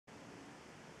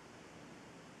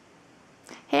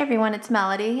Hey everyone, it's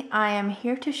Melody. I am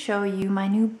here to show you my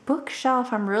new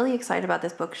bookshelf. I'm really excited about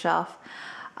this bookshelf.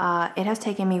 It has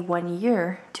taken me 1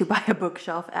 year to buy a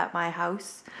bookshelf at my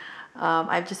house.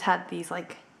 I've just had these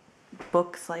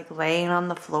books laying on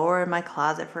the floor in my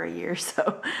closet for a year,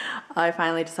 so I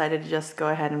finally decided to just go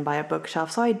ahead and buy a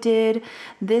bookshelf. So I did.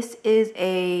 This is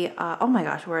a, oh my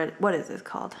gosh, what is this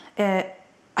called? I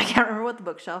can't remember what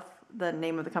the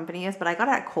name of the company is, but I got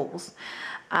it at Kohl's.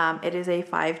 It is a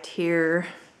 5-tier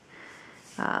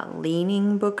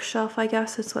leaning bookshelf, I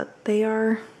guess is what they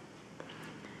are.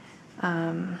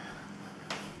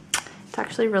 It's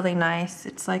actually really nice.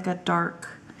 It's like a dark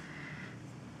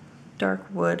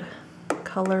wood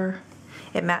color.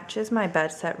 It matches my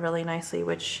bed set really nicely,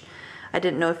 which I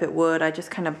didn't know if it would. I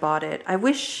just kind of bought it. I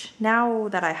wish, now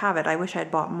that I have it, I wish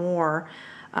I'd bought more.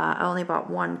 I only bought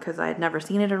one because I had never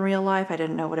seen it in real life. I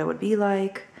didn't know what it would be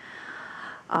like.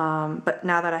 But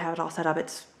now that I have it all set up,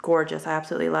 it's gorgeous. I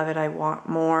absolutely love it. I want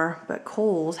more, but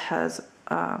Kohl's has,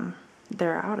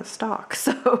 they're out of stock.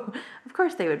 So of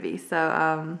course they would be. So,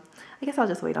 I guess I'll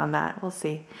just wait on that. We'll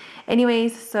see.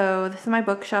 Anyways, so this is my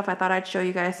bookshelf. I thought I'd show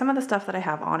you guys some of the stuff that I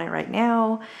have on it right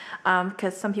now.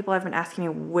 Because some people have been asking me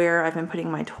where I've been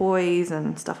putting my toys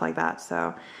and stuff like that.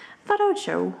 So I thought I would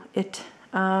show it.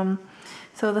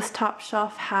 So this top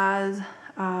shelf has,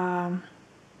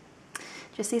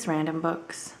 just these random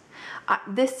books.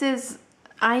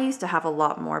 I used to have a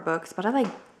lot more books, but I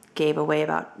gave away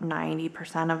about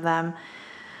 90% of them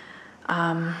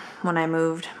when I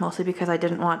moved, mostly because I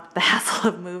didn't want the hassle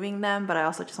of moving them, but I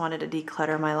also just wanted to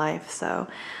declutter my life. So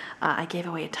I gave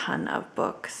away a ton of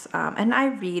books, and I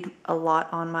read a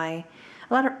lot on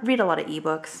read a lot of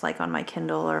ebooks, like on my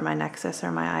Kindle or my Nexus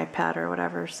or my iPad or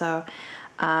whatever. So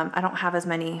I don't have as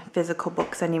many physical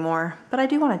books anymore, but I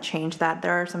do want to change that.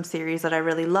 There are some series that I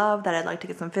really love that I'd like to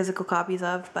get some physical copies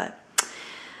of, but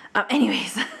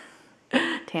anyways,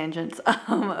 tangents.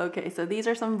 Okay, so these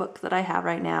are some books that I have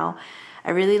right now.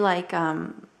 I really like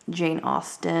Jane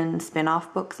Austen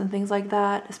spin-off books and things like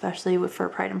that, especially for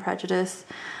Pride and Prejudice.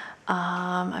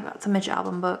 I've got some Mitch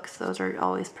Albom books. Those are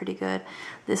always pretty good.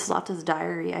 This Lotta's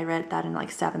Diary, I read that in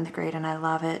 7th grade and I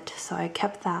love it, so I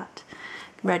kept that.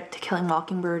 Read To Kill a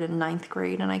Mockingbird in 9th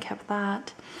grade and I kept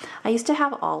that. I used to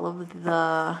have all of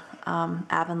the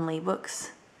Avonlea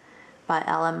books by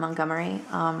L.M. Montgomery.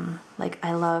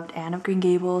 I loved Anne of Green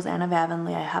Gables, Anne of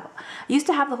Avonlea. I used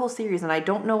to have the whole series, and I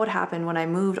don't know what happened when I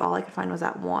moved. All I could find was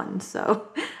that one, so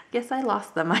I guess I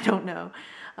lost them. I don't know.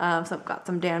 So I've got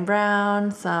some Dan Brown,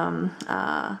 some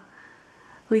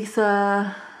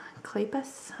Lisa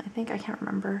Kleypas, I think. I can't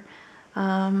remember.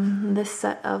 This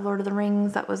set of Lord of the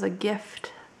Rings, that was a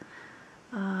gift.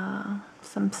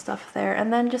 Some stuff there,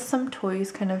 and then just some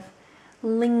toys kind of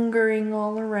lingering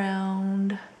all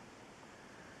around.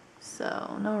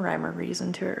 So no rhyme or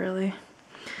reason to it really.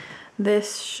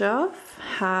 This shelf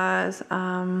has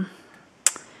the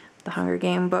Hunger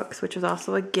Game books, which is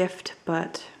also a gift,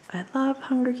 but I love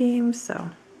Hunger Games, so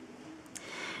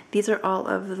these are all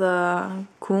of the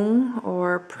Kung,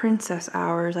 or Princess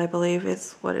Hours, I believe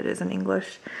is what it is in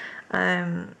English.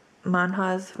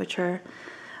 Manhwas, which are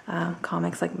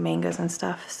comics like mangas and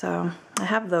stuff. So I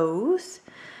have those.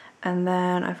 And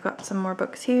then I've got some more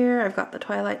books here. I've got the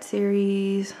Twilight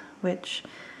series, which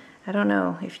I don't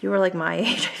know if you were like my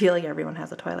age, I feel like everyone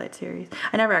has a Twilight series.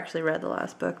 I never actually read the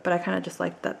last book, but I kind of just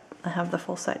like that I have the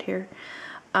full set here.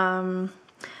 I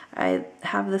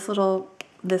have this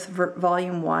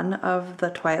volume 1 of the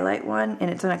Twilight one, and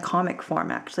it's in a comic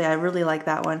form actually. I really like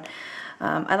that one.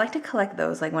 I like to collect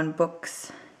those,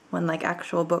 when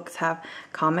actual books have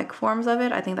comic forms of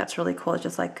it. I think that's really cool. It's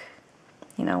just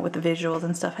with the visuals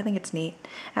and stuff. I think it's neat.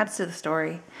 Adds to the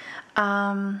story.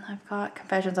 I've got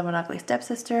Confessions of an Ugly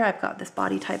Stepsister. I've got this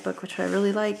body type book, which I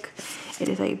really like. It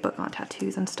is a book on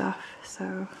tattoos and stuff,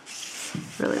 so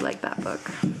really like that book.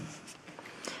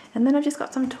 And then I've just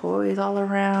got some toys all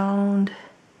around.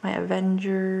 My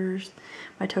Avengers,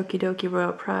 my Tokidoki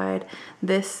Royal Pride,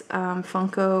 this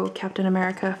Funko Captain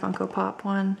America Funko Pop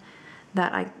one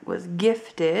that I was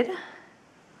gifted.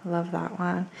 I love that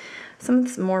one. Some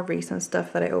more recent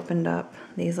stuff that I opened up.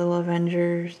 These little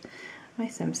Avengers, my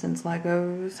Simpsons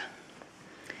Legos.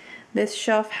 This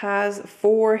shelf has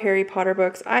 4 Harry Potter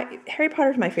books. Harry Potter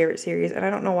is my favorite series, and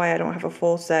I don't know why I don't have a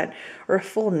full set or a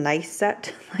full nice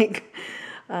set.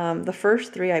 The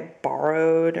first 3 I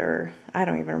borrowed, or I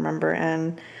don't even remember,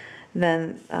 and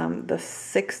then the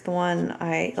 6th one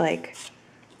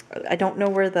I don't know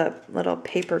where the little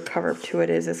paper cover to it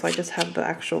is, so I just have the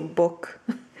actual book.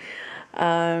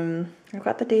 I've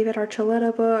got the David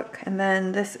Archuleta book, and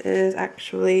then this is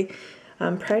actually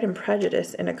Pride and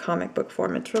Prejudice in a comic book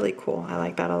form. It's really cool. I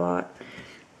like that a lot.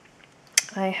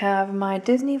 I have my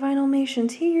Disney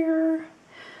Vinylmations here.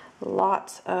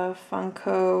 Lots of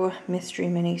Funko Mystery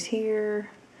Minis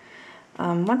here.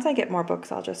 Once I get more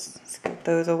books, I'll just scoop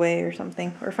those away or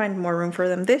something, or find more room for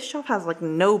them. This shelf has like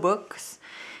no books.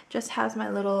 Just has my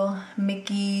little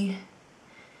Mickey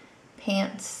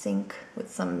pants sink with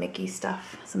some Mickey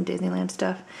stuff, some Disneyland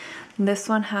stuff. And this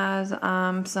one has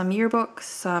some yearbooks,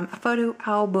 some photo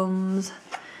albums,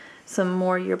 some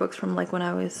more yearbooks from like when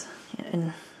I was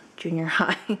in junior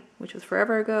high, which was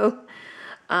forever ago.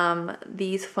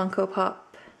 These Funko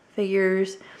Pop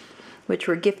figures, which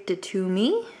were gifted to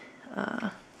me.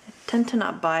 I tend to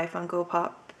not buy Funko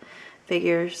Pop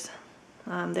figures.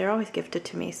 They're always gifted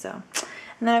to me, so.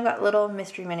 And then I've got little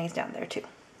mystery minis down there too.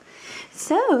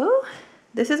 So,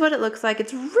 this is what it looks like.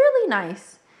 It's really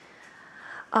nice.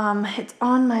 It's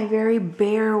on my very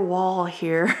bare wall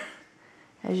here.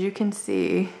 As you can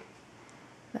see,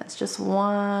 that's just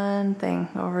one thing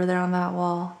over there on that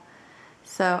wall.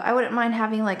 So I wouldn't mind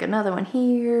having like another one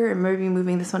here, and maybe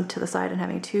moving this one to the side and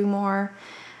having two more.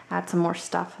 Add some more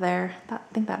stuff there. I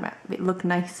think that might look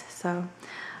nice. So,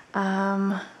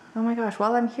 oh my gosh,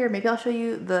 while I'm here, maybe I'll show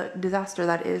you the disaster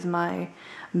that is my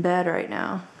bed right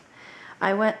now.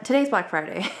 Today's Black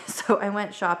Friday, so I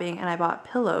went shopping and I bought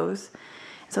pillows.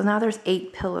 So now there's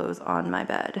 8 pillows on my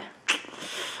bed.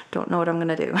 Don't know what I'm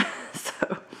gonna do.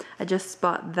 So I just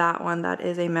bought that one. That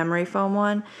is a memory foam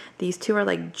one. These two are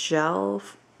like gel,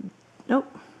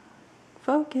 nope,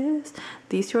 focus.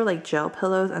 These two are like gel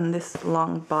pillows, and this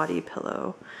long body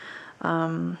pillow.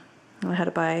 I had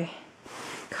to buy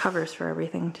covers for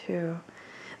everything too.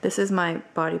 This is my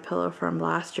body pillow from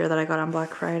last year that I got on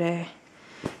Black Friday.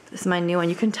 This is my new one.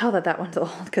 You can tell that that one's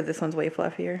old because this one's way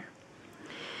fluffier.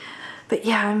 But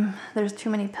yeah, there's too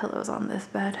many pillows on this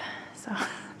bed. So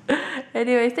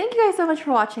anyways, thank you guys so much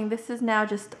for watching. This is now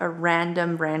just a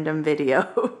random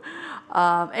video.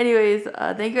 Anyways,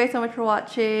 thank you guys so much for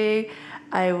watching.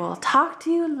 I will talk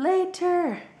to you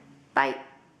later. Bye.